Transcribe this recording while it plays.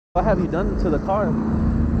What have you done to the car?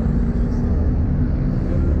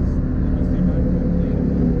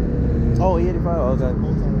 Oh, E85.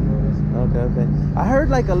 Okay. I heard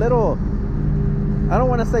like a little, I don't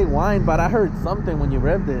want to say whine, but I heard something when you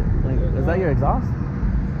revved it. Like, is that your exhaust?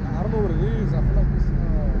 I don't know what it is. I feel like it's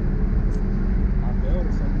my belt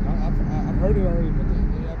or something. I've heard it already, but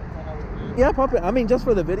they haven't found out what it is. Yeah, pump it. I mean, just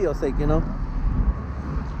for the video's sake, you know.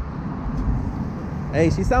 Hey,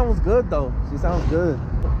 she sounds good though. She sounds good.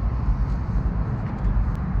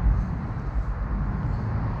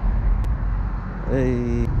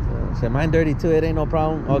 Hey, shit, mine dirty too. It ain't no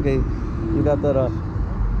problem. Okay, you got that.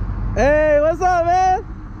 Hey, what's up, man?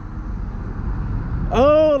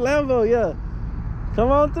 Oh, Lambo, yeah.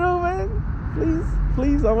 Come on through, man.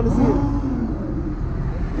 Please, I want to see it.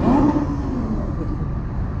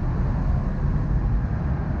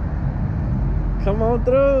 Come on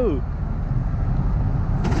through.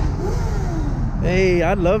 Hey,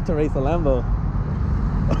 I'd love to race a Lambo.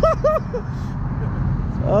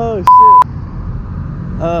 Oh shit.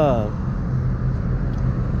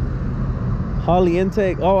 Holly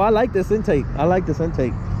intake. Oh, I like this intake.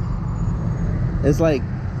 It's like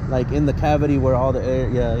in the cavity where all the air.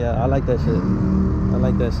 Yeah, I like that shit.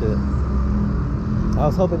 I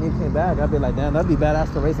was hoping you came back. I'd be like, damn, that'd be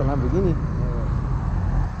badass to race a Lamborghini.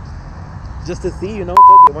 Just to see, you know.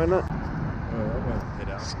 Why not?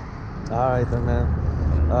 All right then, man.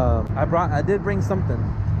 I did bring something.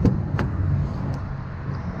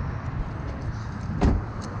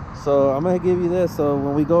 So I'm gonna give you this, so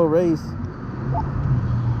when we go race,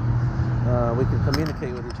 we can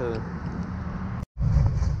communicate with each other.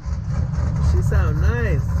 She sound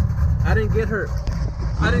nice. I didn't get her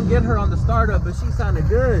on the startup, but she sounded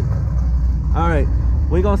good. All right,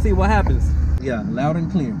 we're gonna see what happens. Yeah, loud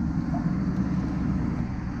and clear.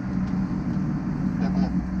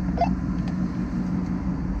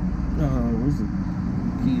 Where's the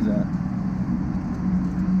keys at?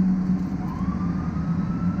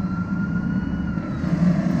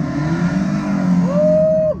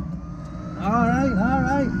 All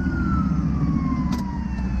right.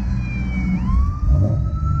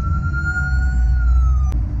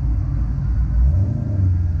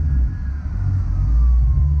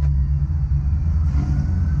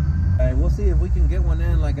 We'll see if we can get one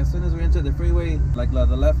in, like as soon as we enter the freeway, like the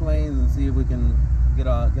left lanes, and see if we can get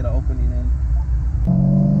an opening in.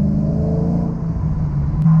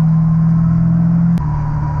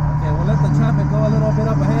 Okay, we'll let the traffic go a little bit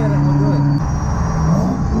up ahead and we'll do it.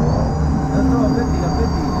 Let's do a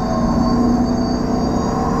 50.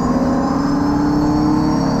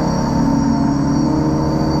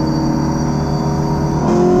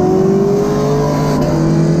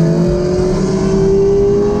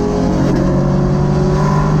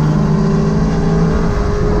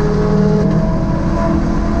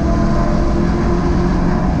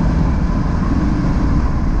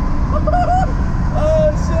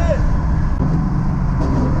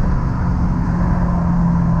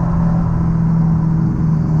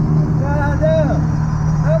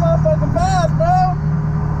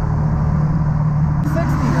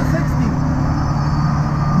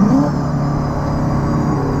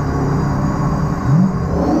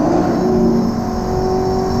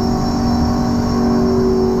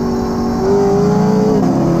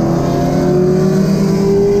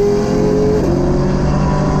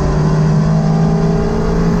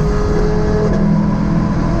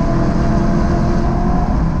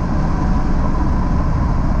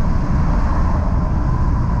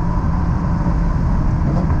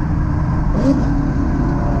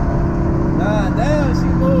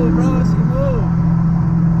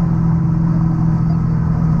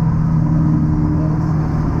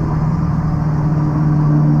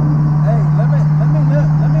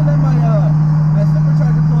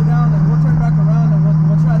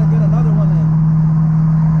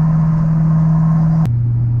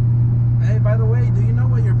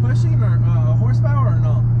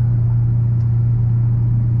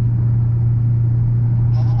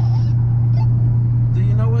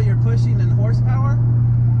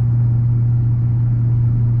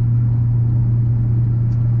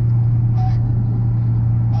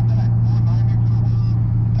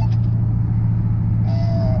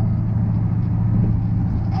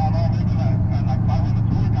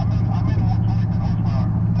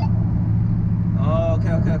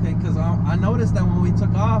 Okay, because I noticed that when we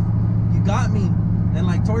took off, you got me, and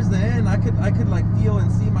like towards the end, I could like feel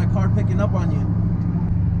and see my car picking up on you.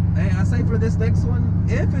 Hey, I say for this next one,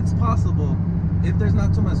 if it's possible, if there's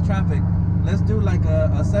not too much traffic, let's do like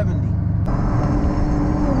a 70.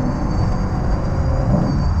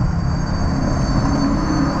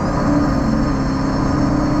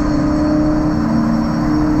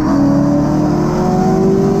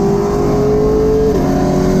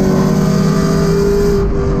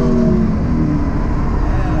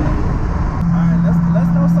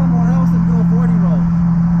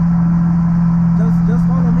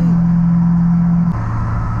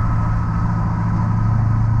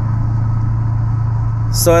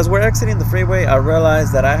 So as we're exiting the freeway, I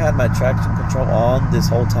realized that I had my traction control on this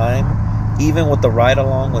whole time, even with the ride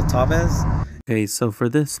along with Thomas. Okay, so for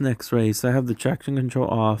this next race, I have the traction control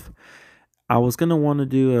off. I was going to want to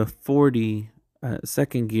do a 40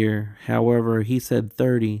 second gear. However, he said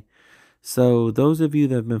 30. So those of you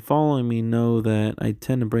that have been following me know that I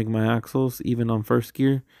tend to break my axles even on first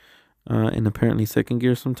gear and apparently second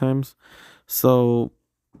gear sometimes. So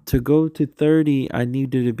to go to 30, I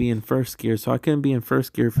needed to be in first gear. So I couldn't be in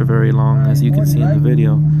first gear for very long, as you can see in the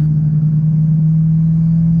video.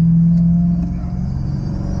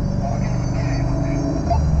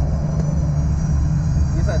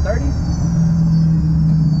 You said 30?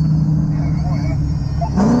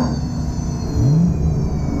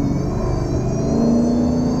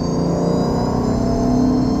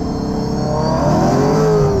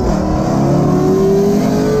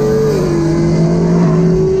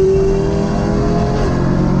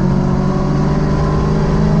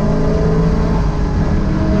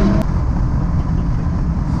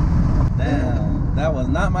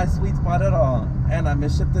 Not my sweet spot at all, and I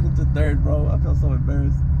misshifted it to third, bro. I feel so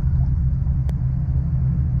embarrassed.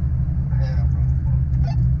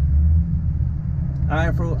 All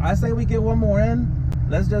right, bro. I say we get one more in.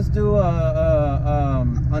 Let's just do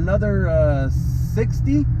another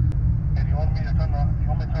 60. If you want me to turn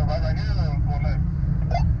right here, or go left?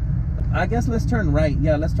 I guess let's turn right.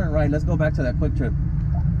 Yeah, let's turn right. Let's go back to that quick trip.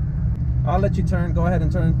 I'll let you turn. Go ahead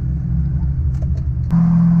and turn.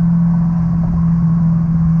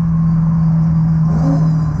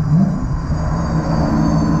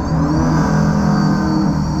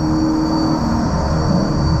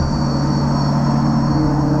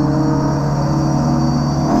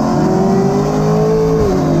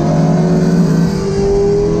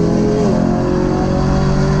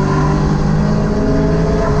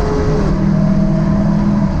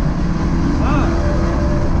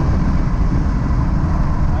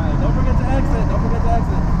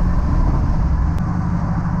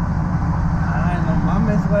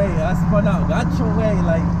 Got your way.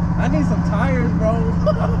 Like, I need some tires, bro.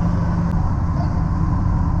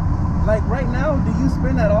 Like right now, do you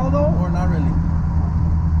spin at all though, or not really?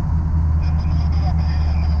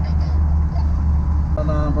 Oh,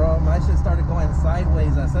 no, bro, my shit started going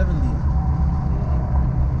sideways at 70.